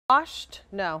Washed?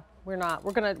 No, we're not.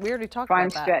 We already talked Prime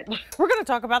about that. stretch. We're gonna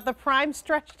talk about the prime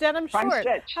stretch denim Prime short.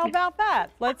 stretch. How about that?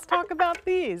 Let's talk about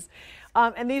these.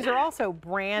 And these are also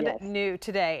brand Yes. new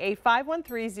today.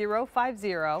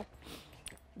 A513050.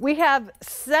 We have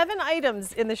 7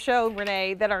 items in the show,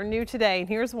 Renee, that are new today, and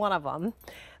here's one of them.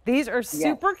 These are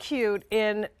super cute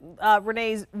in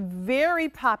Renee's very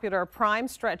popular prime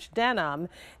stretch denim,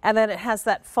 and then it has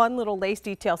that fun little lace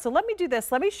detail. So let me do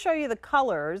this. Let me show you the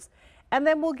colors, and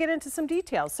then we'll get into some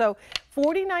details. So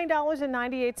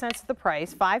 $49.98 is the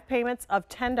price, 5 payments of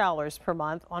 $10 per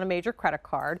month on a major credit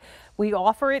card. We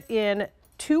offer it in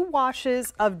 2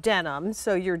 washes of denim,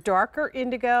 so your darker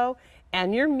indigo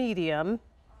and your medium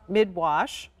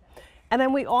mid-wash. And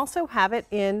then we also have it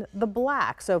in the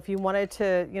black. So if you wanted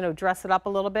to, dress it up a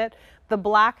little bit, the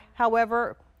black,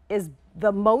 however, is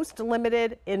the most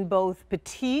limited in both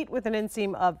petite with an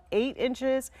inseam of 8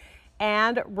 inches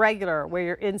and regular where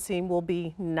your inseam will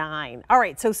be 9. All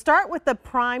right, so start with the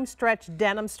prime stretch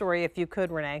denim story if you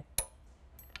could, Renee.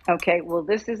 Okay, well,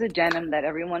 this is a denim that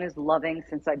everyone is loving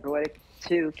since I brought it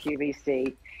to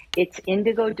QVC. It's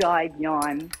indigo dyed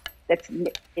yarn that's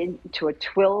into a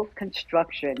twill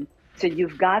construction. So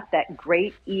you've got that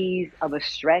great ease of a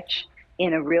stretch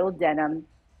in a real denim.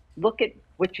 Look at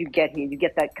what you get here. You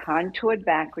get that contoured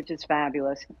back, which is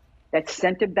fabulous. That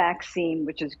center back seam,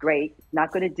 which is great.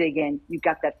 Not going to dig in. You've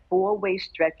got that 4-way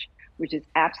stretch, which is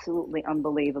absolutely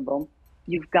unbelievable.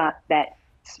 You've got that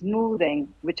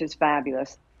smoothing, which is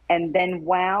fabulous. And then,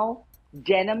 wow,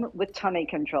 denim with tummy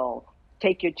control.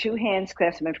 Take your 2 hands,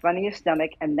 clasp them in front of your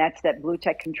stomach, and that's that Blue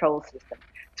Tech control system.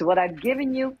 So what I've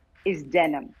given you is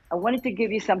denim. I wanted to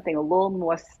give you something a little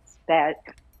more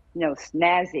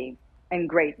snazzy and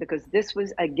great, because this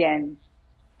was, again,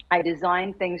 I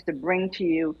designed things to bring to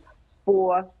you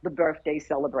for the birthday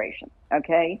celebration,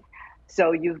 okay?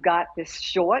 So you've got this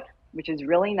short, which is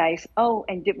really nice. Oh,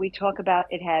 and did we talk about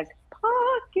it has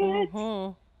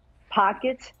pockets?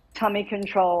 Pockets, tummy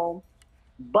control,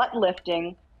 butt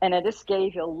lifting, and I just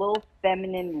gave you a little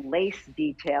feminine lace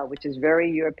detail, which is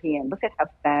very European. Look at how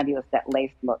fabulous that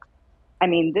lace looks. I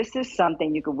mean, this is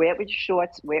something you can wear it with your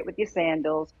shorts, wear it with your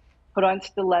sandals, put on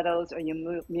stilettos or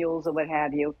your mules or what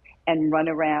have you, and run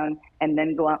around and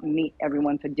then go out and meet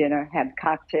everyone for dinner, have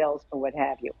cocktails or what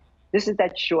have you. This is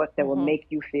that short that will make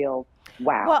you feel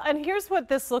wow. Well, and here's what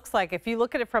this looks like. If you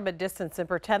look at it from a distance and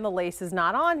pretend the lace is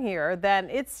not on here, then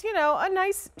it's, a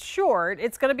nice short.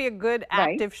 It's going to be a good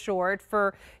active short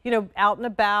for, out and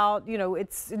about.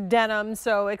 It's denim,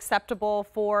 so acceptable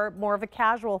for more of a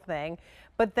casual thing.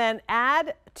 But then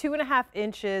add 2.5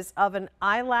 inches of an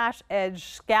eyelash edge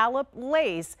scallop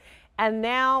lace. And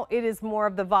now it is more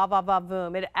of the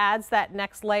va-va-va-voom. It adds that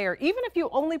next layer. Even if you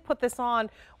only put this on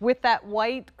with that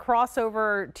white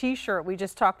crossover t-shirt we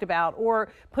just talked about, or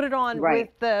put it on with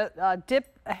the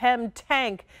dip hem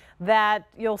tank that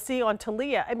you'll see on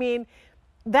Talia. I mean,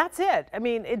 that's it. I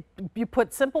mean, you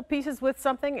put simple pieces with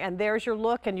something and there's your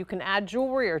look, and you can add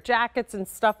jewelry or jackets and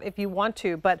stuff if you want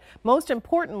to. But most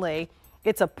importantly,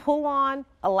 it's a pull-on,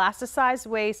 elasticized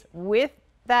waist with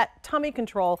that tummy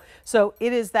control, so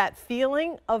it is that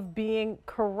feeling of being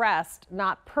caressed,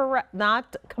 not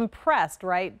compressed,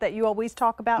 right? That you always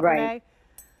talk about, Renee?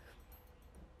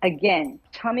 Again,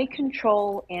 tummy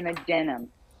control in a denim.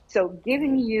 So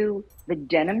giving you the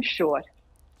denim short,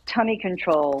 tummy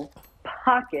control,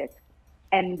 pocket,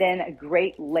 and then a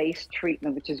great lace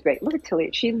treatment, which is great. Look at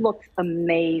Tilly. She looks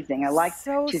amazing. I like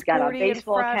she's got a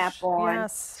baseball cap on.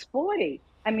 Sporty.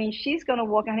 I mean, she's going to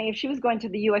walk on. If she was going to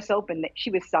the U.S. Open, she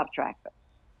would stop track.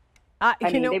 I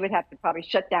mean, they would have to probably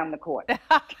shut down the court.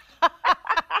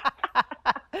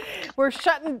 We're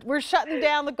shutting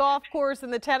down the golf course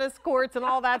and the tennis courts and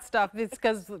all that stuff. It's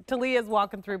because Talia's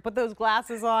walking through. Put those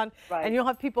glasses on, and you'll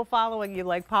have people following you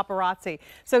like paparazzi.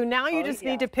 So now you just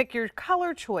need to pick your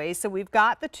color choice. So we've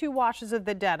got the 2 washes of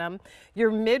the denim.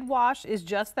 Your mid-wash is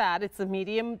just that. It's the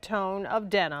medium tone of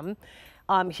denim.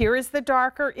 Here is the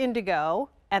darker indigo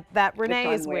that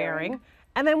Renee is wearing.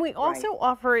 And then we also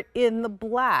offer it in the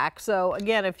black. So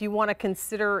again, if you want to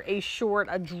consider a short,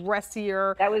 a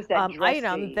dressier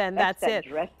item, then that's it.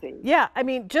 Dressy. Yeah, I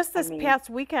mean, just this past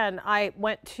weekend, I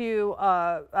went to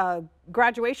a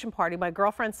graduation party. My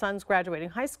girlfriend's son's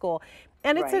graduating high school.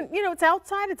 And it's it's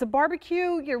outside, it's a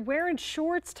barbecue, you're wearing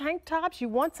shorts, tank tops, you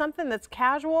want something that's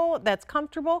casual, that's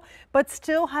comfortable, but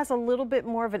still has a little bit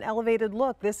more of an elevated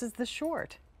look. This is the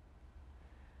short.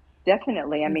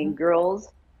 Definitely. I mean,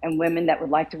 girls and women that would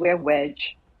like to wear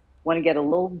wedge, want to get a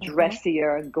little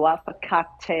dressier, go out for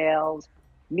cocktails,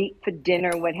 meet for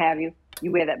dinner, what have you,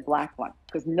 you wear that black one,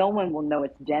 because no one will know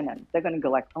it's denim. They're going to go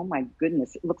like, oh my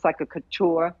goodness, it looks like a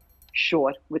couture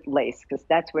short with lace, because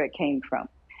that's where it came from.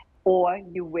 Or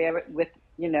you wear it with,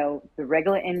 the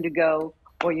regular indigo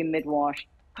or your mid-wash.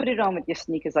 Put it on with your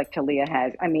sneakers like Talia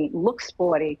has. I mean, look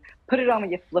sporty. Put it on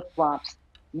with your flip-flops.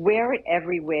 Wear it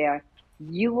everywhere.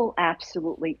 You will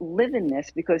absolutely live in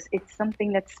this because it's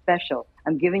something that's special.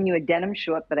 I'm giving you a denim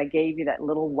short, but I gave you that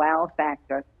little wow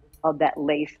factor of that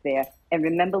lace there. And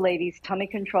remember, ladies, tummy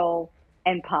control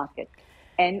and pocket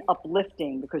and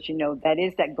uplifting, because that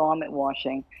is that garment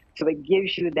washing. So it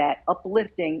gives you that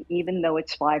uplifting, even though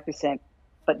it's 5%,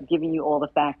 but giving you all the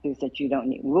factors that you don't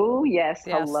need. Woo, yes,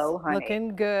 hello, honey.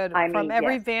 Looking good from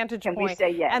every vantage point. Can we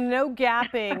say yes? And no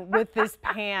gapping with this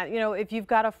pant. If you've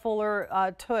got a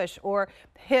fuller tush or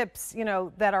hips,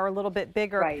 that are a little bit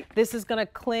bigger, right, this is going to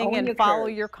cling and follow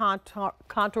your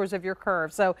contours of your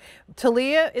curve. So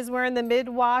Talia is wearing the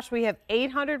mid-wash. We have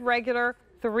 800 regular,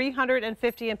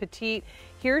 350 in petite.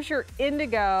 Here's your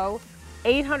indigo.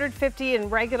 850 in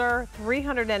regular,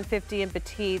 350 in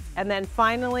petite, and then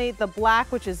finally the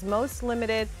black, which is most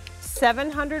limited,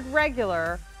 700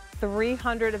 regular,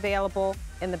 300 available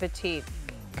in the petite.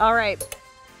 All right.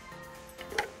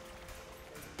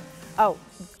 Oh,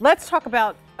 let's talk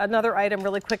about another item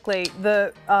really quickly.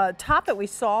 The top that we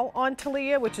saw on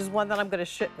Talia, which is one that I'm going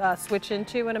to switch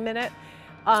into in a minute,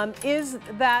 is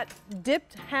that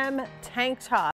dipped hem tank top.